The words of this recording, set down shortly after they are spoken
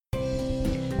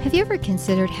Have you ever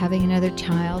considered having another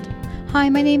child? Hi,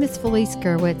 my name is Felice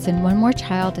Gerwitz, and One More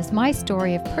Child is my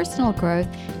story of personal growth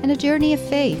and a journey of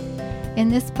faith. In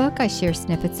this book, I share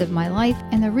snippets of my life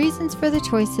and the reasons for the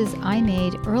choices I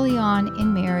made early on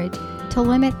in marriage to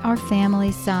limit our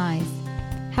family size.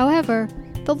 However,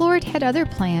 the Lord had other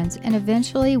plans, and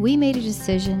eventually we made a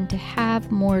decision to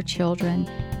have more children,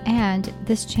 and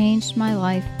this changed my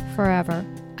life forever.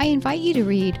 I invite you to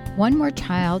read One More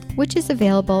Child, which is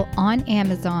available on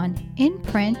Amazon in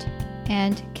print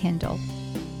and Kindle.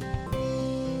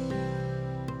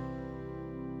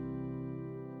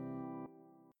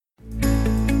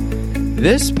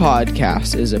 This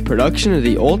podcast is a production of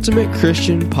the Ultimate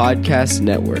Christian Podcast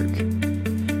Network.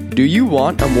 Do you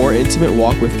want a more intimate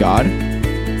walk with God?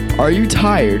 Are you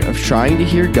tired of trying to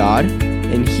hear God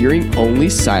and hearing only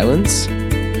silence?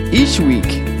 Each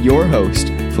week, your host,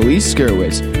 Felice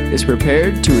Gerwitz, is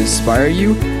prepared to inspire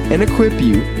you and equip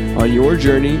you on your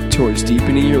journey towards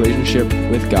deepening your relationship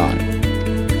with God.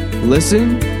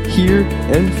 Listen, hear,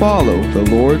 and follow the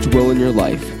Lord's will in your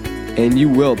life, and you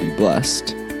will be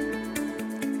blessed.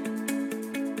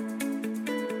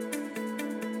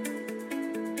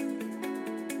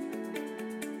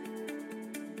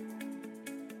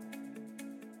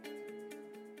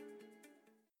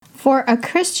 For a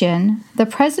Christian, the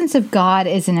presence of God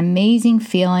is an amazing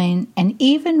feeling, and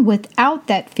even without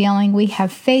that feeling, we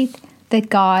have faith that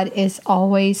God is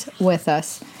always with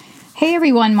us. Hey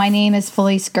everyone, my name is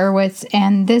Felice Gerwitz,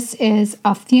 and this is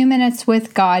a Few Minutes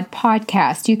with God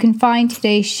podcast. You can find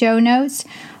today's show notes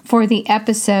for the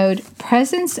episode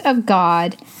Presence of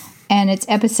God, and it's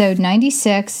episode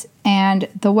 96, and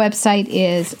the website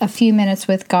is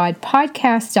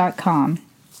afewminuteswithgodpodcast.com.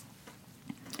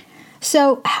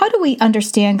 So, how do we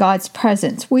understand God's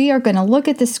presence? We are going to look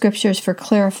at the scriptures for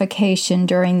clarification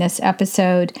during this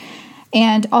episode.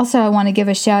 And also, I want to give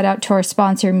a shout out to our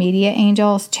sponsor, Media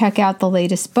Angels. Check out the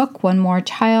latest book, One More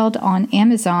Child, on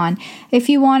Amazon. If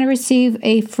you want to receive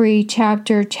a free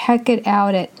chapter, check it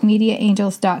out at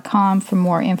MediaAngels.com for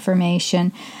more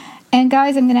information. And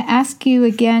guys, I'm going to ask you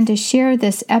again to share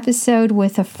this episode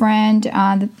with a friend.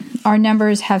 Our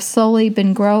numbers have slowly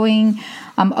been growing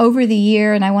over the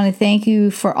year, and I want to thank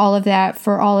you for all of that,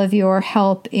 for all of your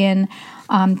help in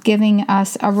giving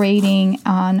us a rating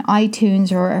on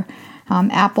iTunes or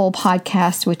Apple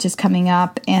Podcasts, which is coming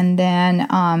up, and then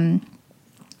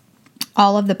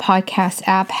all of the podcast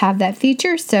app have that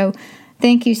feature. So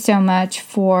thank you so much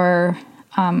for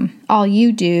all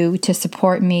you do to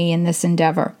support me in this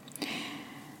endeavor.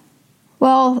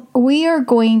 Well, we are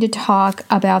going to talk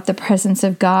about the presence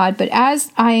of God, but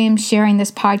as I am sharing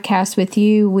this podcast with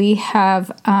you, we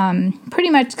have pretty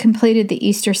much completed the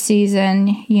Easter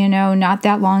season. You know, not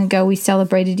that long ago, we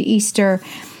celebrated Easter,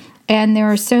 and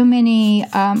there are so many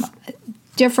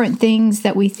different things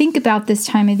that we think about this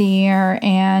time of the year,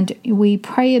 and we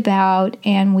pray about,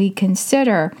 and we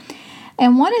consider.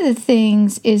 And one of the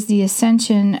things is the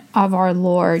ascension of our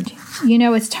Lord. You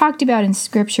know, it's talked about in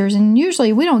scriptures, and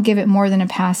usually we don't give it more than a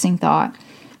passing thought.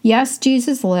 Yes,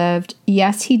 Jesus lived.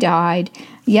 Yes, he died.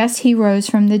 Yes, he rose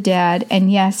from the dead.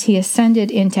 And yes, he ascended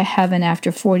into heaven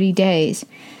after 40 days.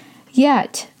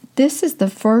 Yet, this is the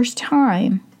first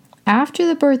time after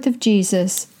the birth of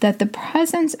Jesus that the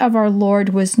presence of our Lord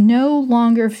was no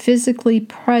longer physically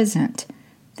present.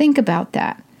 Think about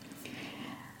that.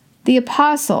 The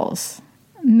apostles,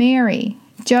 Mary,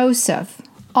 Joseph,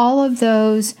 all of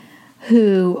those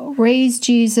who raised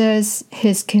Jesus,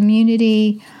 his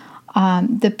community,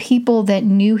 the people that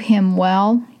knew him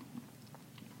well,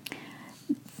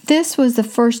 this was the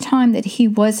first time that he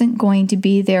wasn't going to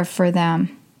be there for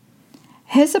them.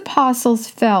 His apostles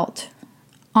felt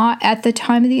at the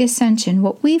time of the ascension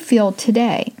what we feel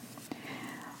today.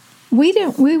 We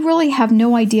really have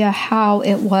no idea how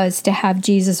it was to have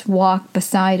Jesus walk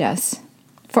beside us,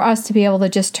 for us to be able to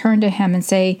just turn to him and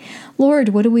say, Lord,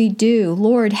 what do we do?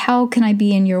 Lord, how can I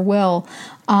be in your will?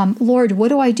 Lord, what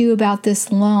do I do about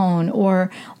this loan?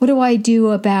 Or what do I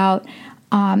do about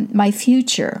my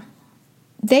future?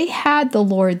 They had the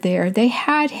Lord there. They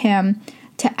had him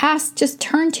to ask, just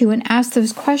turn to and ask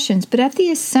those questions. But at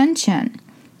the ascension,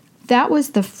 that was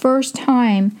the first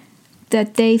time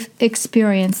that they've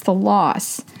experienced the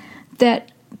loss, that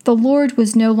the Lord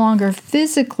was no longer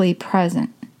physically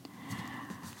present.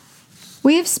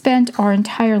 We have spent our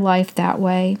entire life that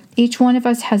way. Each one of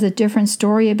us has a different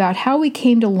story about how we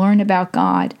came to learn about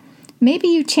God. Maybe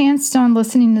you chanced on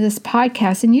listening to this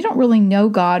podcast and you don't really know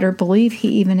God or believe he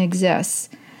even exists.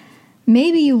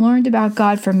 Maybe you learned about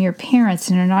God from your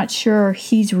parents and are not sure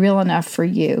he's real enough for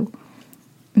you.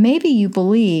 Maybe you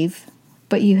believe,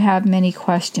 but you have many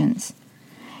questions.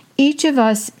 Each of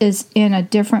us is in a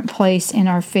different place in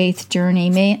our faith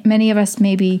journey. Many of us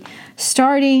may be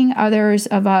starting, others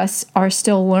of us are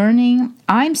still learning.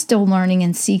 I'm still learning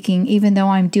and seeking, even though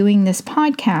I'm doing this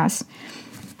podcast.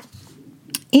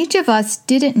 Each of us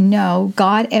didn't know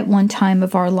God at one time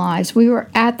of our lives. We were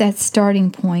at that starting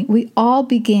point. We all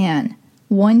began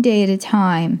one day at a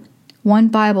time, one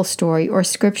Bible story or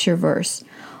scripture verse,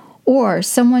 or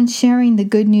someone sharing the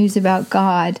good news about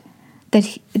God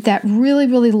that really,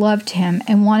 really loved him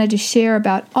and wanted to share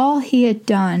about all he had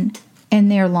done in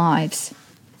their lives.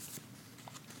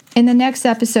 In the next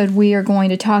episode, we are going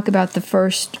to talk about the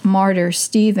first martyr,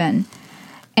 Stephen.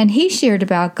 And he shared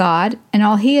about God and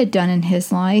all he had done in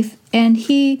his life, and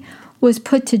he was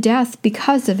put to death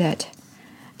because of it.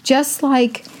 Just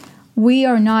like we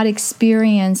are not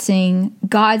experiencing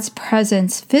God's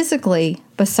presence physically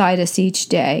beside us each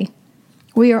day,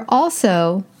 we are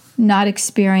also not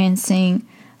experiencing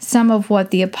some of what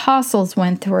the apostles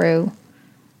went through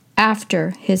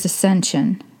after his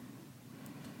ascension.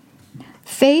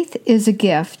 Faith is a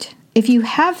gift. If you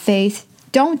have faith,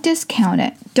 don't discount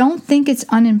it. Don't think it's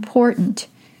unimportant.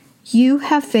 You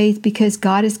have faith because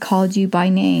God has called you by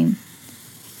name.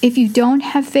 If you don't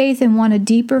have faith and want a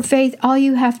deeper faith, all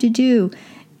you have to do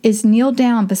is kneel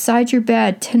down beside your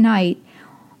bed tonight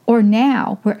or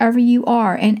now, wherever you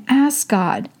are, and ask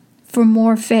God for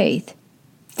more faith.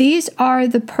 These are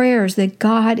the prayers that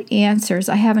God answers.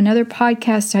 I have another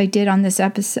podcast I did on this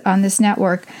episode, on this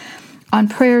network, on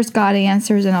prayers God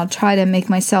answers, and I'll try to make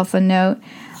myself a note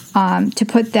to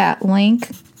put that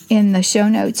link in the show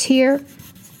notes here.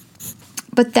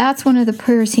 But that's one of the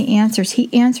prayers he answers. He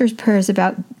answers prayers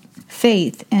about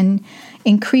faith and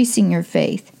increasing your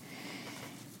faith.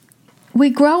 We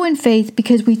grow in faith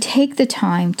because we take the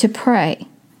time to pray,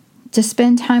 to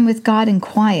spend time with God in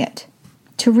quiet,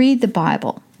 to read the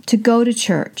Bible, to go to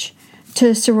church,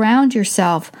 to surround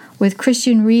yourself with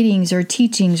Christian readings or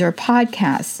teachings or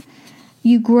podcasts.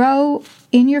 You grow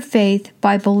in your faith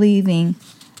by believing,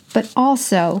 but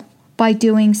also by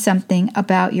doing something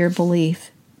about your belief.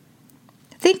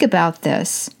 Think about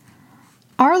this.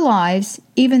 Our lives,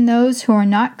 even those who are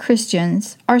not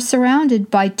Christians, are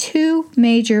surrounded by two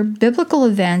major biblical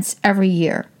events every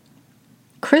year: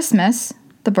 Christmas,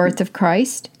 the birth of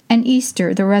Christ, and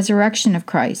Easter, the resurrection of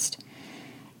Christ.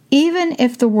 Even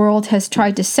if the world has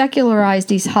tried to secularize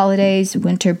these holidays,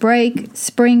 winter break,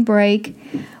 spring break,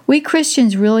 we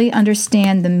Christians really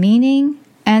understand the meaning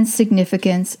and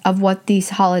significance of what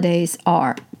these holidays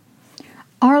are.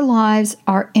 Our lives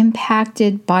are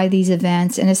impacted by these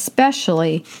events, and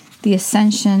especially the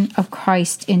ascension of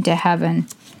Christ into heaven.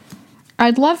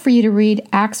 I'd love for you to read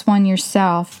Acts 1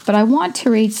 yourself, but I want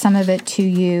to read some of it to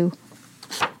you.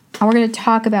 We're going to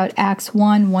talk about Acts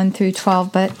 1 through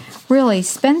 12, but really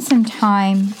spend some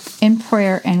time in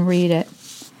prayer and read it.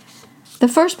 The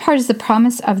first part is the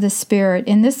promise of the Spirit.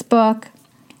 In this book,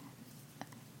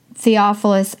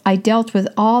 Theophilus, I dealt with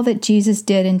all that Jesus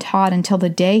did and taught until the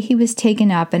day he was taken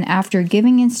up, and after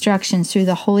giving instructions through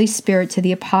the Holy Spirit to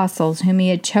the apostles whom he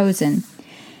had chosen,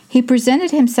 he presented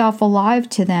himself alive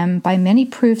to them by many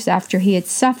proofs after he had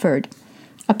suffered,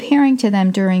 appearing to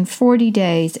them during 40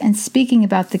 days and speaking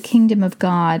about the kingdom of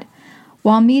God.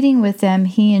 While meeting with them,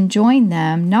 he enjoined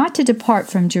them not to depart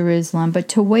from Jerusalem, but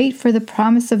to wait for the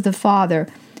promise of the Father,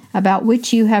 about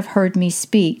which you have heard me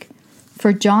speak.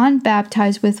 For John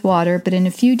baptized with water, but in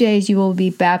a few days you will be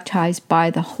baptized by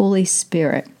the Holy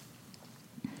Spirit.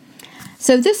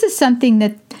 So this is something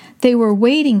that they were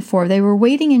waiting for. They were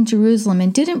waiting in Jerusalem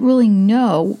and didn't really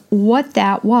know what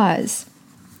that was.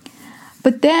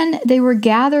 But then they were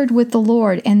gathered with the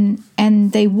Lord and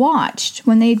they watched.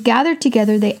 When they had gathered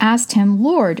together, they asked him,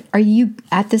 "Lord, are you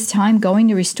at this time going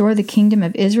to restore the kingdom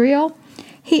of Israel?"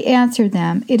 He answered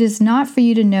them, "It is not for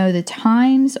you to know the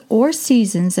times or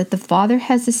seasons that the Father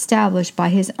has established by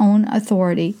his own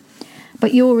authority,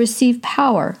 but you will receive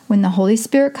power when the Holy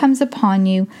Spirit comes upon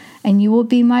you, and you will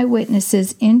be my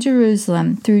witnesses in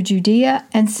Jerusalem, through Judea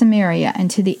and Samaria, and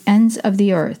to the ends of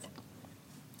the earth."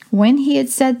 When he had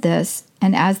said this,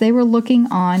 and as they were looking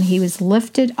on, he was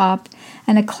lifted up,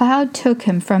 and a cloud took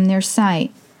him from their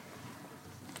sight.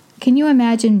 Can you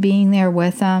imagine being there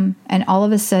with them and all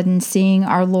of a sudden seeing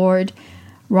our Lord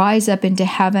rise up into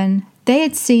heaven? They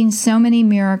had seen so many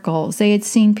miracles. They had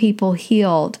seen people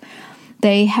healed.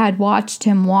 They had watched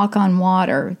him walk on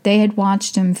water. They had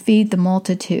watched him feed the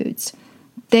multitudes.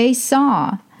 They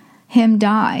saw him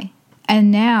die, and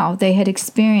now they had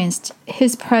experienced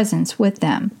his presence with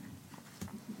them.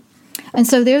 And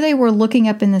so there they were looking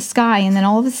up in the sky, and then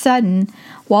all of a sudden,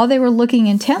 while they were looking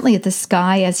intently at the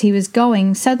sky as he was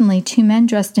going, suddenly 2 men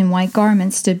dressed in white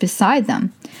garments stood beside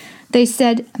them. They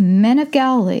said, "Men of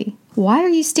Galilee, why are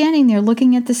you standing there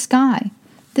looking at the sky?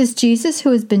 This Jesus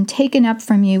who has been taken up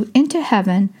from you into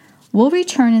heaven will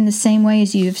return in the same way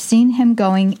as you have seen him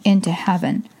going into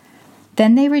heaven."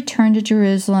 Then they returned to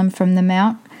Jerusalem from the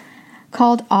mount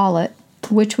called Olivet,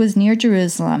 which was near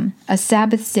Jerusalem, a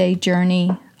Sabbath day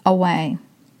journey away.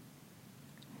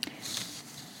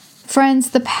 Friends,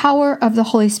 the power of the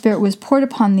Holy Spirit was poured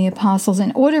upon the apostles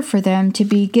in order for them to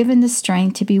be given the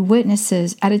strength to be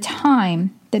witnesses at a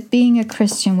time that being a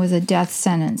Christian was a death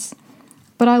sentence.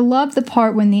 But I love the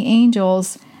part when the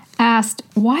angels asked,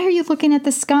 "Why are you looking at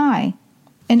the sky?"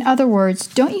 In other words,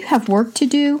 don't you have work to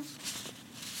do?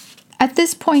 At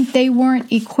this point, they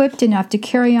weren't equipped enough to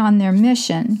carry on their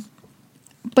mission,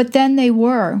 but then they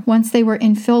were once they were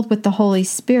infilled with the Holy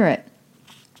Spirit.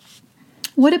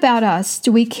 What about us?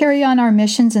 Do we carry on our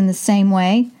missions in the same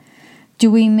way?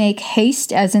 Do we make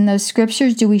haste, as in those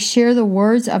scriptures? Do we share the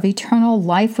words of eternal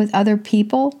life with other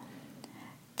people?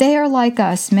 They are like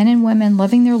us, men and women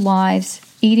living their lives,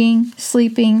 eating,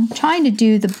 sleeping, trying to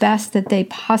do the best that they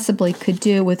possibly could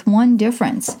do, with one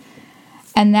difference,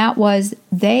 and that was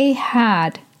they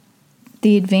had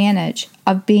the advantage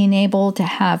of being able to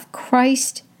have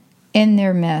Christ in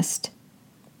their midst.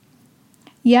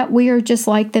 Yet we are just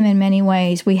like them in many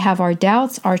ways. We have our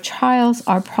doubts, our trials,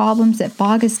 our problems that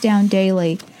bog us down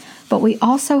daily. But we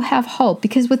also have hope,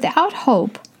 because without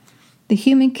hope, the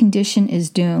human condition is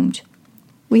doomed.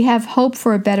 We have hope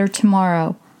for a better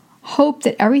tomorrow. Hope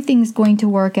that everything's going to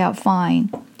work out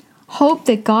fine. Hope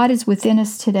that God is within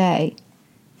us today.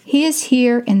 He is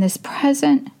here in this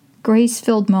present,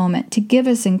 grace-filled moment to give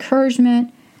us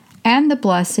encouragement and the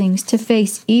blessings to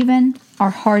face even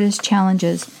our hardest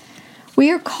challenges. We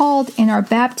are called in our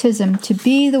baptism to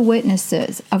be the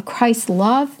witnesses of Christ's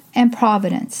love and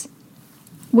providence.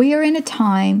 We are in a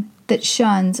time that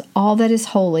shuns all that is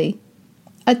holy,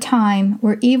 a time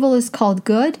where evil is called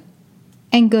good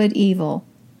and good evil.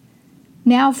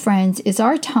 Now, friends, is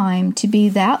our time to be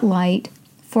that light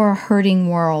for a hurting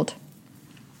world.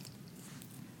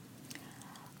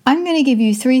 I'm going to give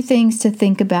you 3 things to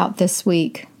think about this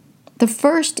week. The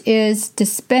first is to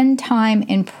spend time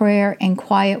in prayer and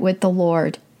quiet with the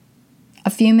Lord, a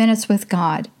few minutes with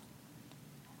God.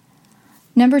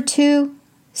 Number 2,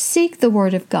 seek the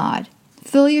Word of God.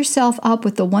 Fill yourself up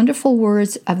with the wonderful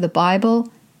words of the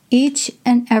Bible each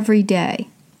and every day.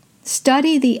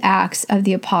 Study the Acts of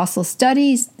the Apostles.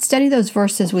 Study those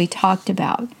verses we talked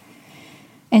about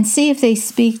and see if they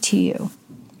speak to you.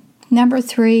 Number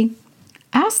 3,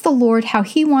 ask the Lord how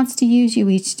He wants to use you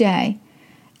each day.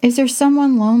 Is there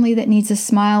someone lonely that needs a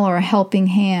smile or a helping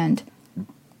hand?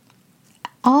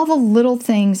 All the little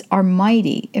things are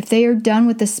mighty if they are done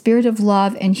with the spirit of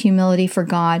love and humility for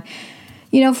God.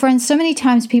 You know, friends, so many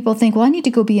times people think, well, I need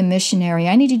to go be a missionary.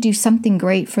 I need to do something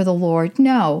great for the Lord.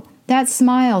 No, that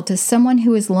smile to someone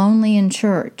who is lonely in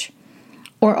church,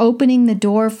 or opening the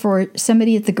door for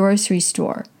somebody at the grocery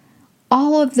store.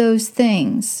 All of those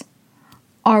things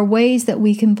are ways that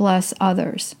we can bless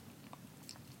others.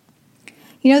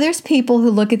 You know, there's people who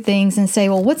look at things and say,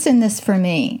 well, what's in this for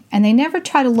me? And they never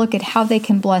try to look at how they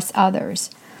can bless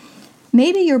others.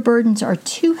 Maybe your burdens are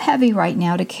too heavy right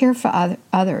now to care for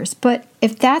others. But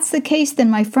if that's the case,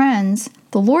 then my friends,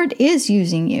 the Lord is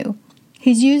using you.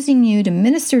 He's using you to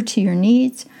minister to your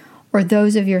needs or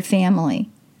those of your family.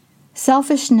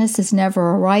 Selfishness is never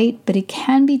a right, but it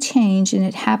can be changed, and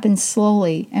it happens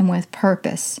slowly and with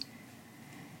purpose.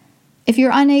 If you're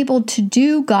unable to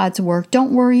do God's work,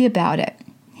 don't worry about it.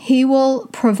 He will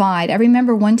provide. I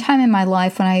remember one time in my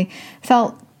life when I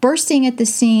felt bursting at the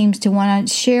seams to want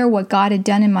to share what God had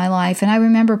done in my life. And I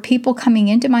remember people coming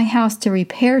into my house to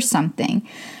repair something.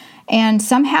 And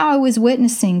somehow I was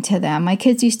witnessing to them. My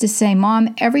kids used to say,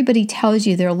 Mom, everybody tells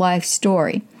you their life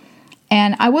story.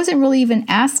 And I wasn't really even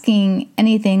asking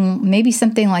anything, maybe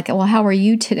something like, well, how are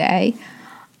you today?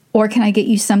 Or can I get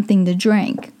you something to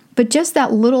drink? But just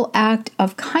that little act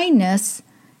of kindness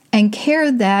and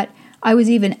care that I was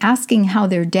even asking how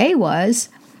their day was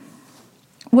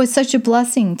such a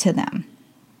blessing to them.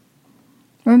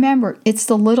 Remember, it's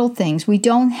the little things. We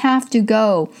don't have to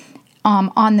go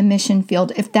on the mission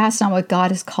field if that's not what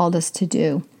God has called us to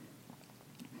do.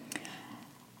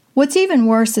 What's even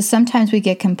worse is sometimes we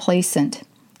get complacent.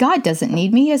 God doesn't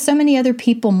need me. He has so many other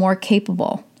people more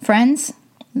capable. Friends,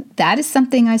 that is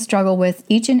something I struggle with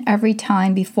each and every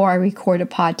time before I record a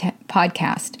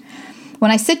podcast. When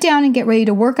I sit down and get ready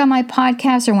to work on my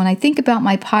podcast, or when I think about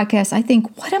my podcast, I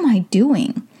think, what am I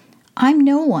doing? I'm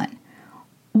no one.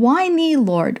 Why me,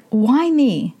 Lord? Why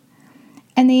me?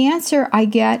 And the answer I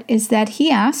get is that He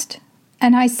asked,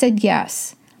 and I said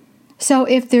yes. So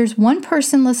if there's one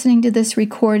person listening to this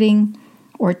recording,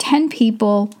 or 10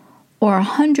 people, or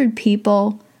 100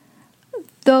 people,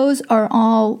 those are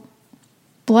all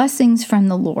blessings from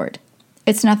the Lord.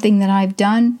 It's nothing that I've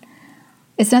done.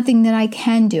 It's nothing that I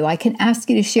can do. I can ask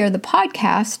you to share the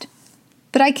podcast,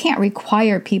 but I can't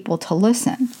require people to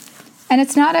listen. And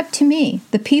it's not up to me.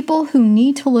 The people who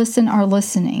need to listen are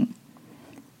listening.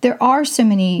 There are so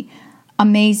many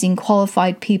amazing,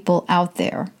 qualified people out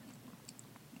there.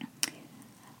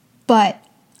 But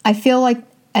I feel like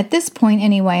at this point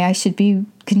anyway, I should be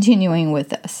continuing with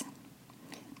this.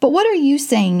 But what are you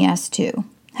saying yes to?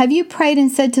 Have you prayed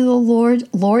and said to the Lord,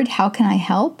 Lord, how can I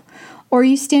help? Or are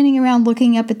you standing around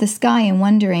looking up at the sky and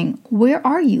wondering, where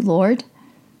are you, Lord?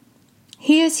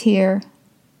 He is here.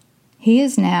 He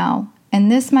is now. And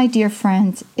this, my dear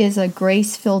friends, is a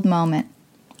grace-filled moment.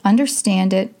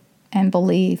 Understand it and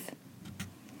believe.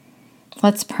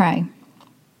 Let's pray.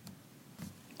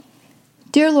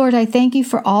 Dear Lord, I thank you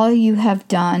for all you have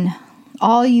done,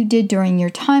 all you did during your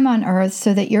time on earth,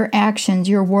 so that your actions,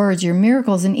 your words, your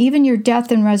miracles, and even your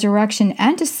death and resurrection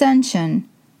and ascension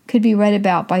could be read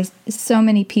about by so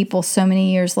many people so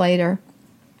many years later.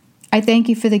 I thank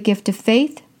you for the gift of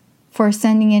faith, for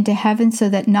ascending into heaven, so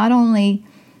that not only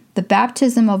the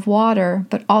baptism of water,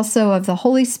 but also of the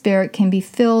Holy Spirit can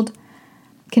fill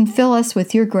us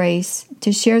with your grace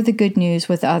to share the good news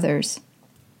with others.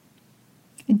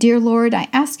 Dear Lord, I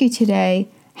ask you today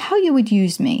how you would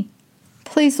use me.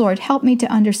 Please, Lord, help me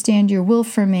to understand your will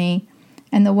for me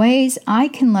and the ways I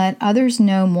can let others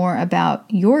know more about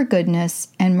your goodness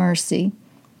and mercy.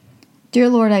 Dear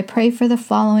Lord, I pray for the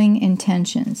following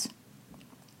intentions.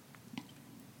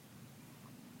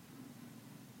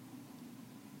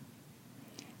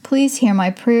 Please hear my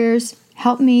prayers,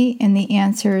 help me in the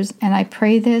answers, and I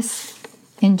pray this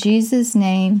in Jesus'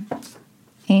 name.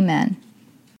 Amen.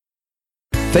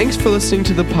 Thanks for listening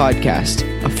to the podcast,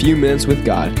 A Few Minutes with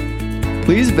God.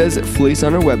 Please visit Felice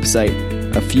on our website,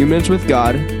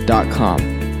 afewminuteswithgod.com,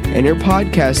 and your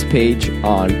podcast page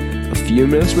on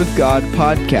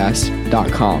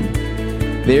afewminuteswithgodpodcast.com.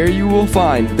 There you will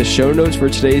find the show notes for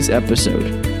today's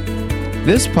episode.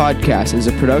 This podcast is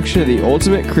a production of the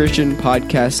Ultimate Christian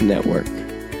Podcast Network.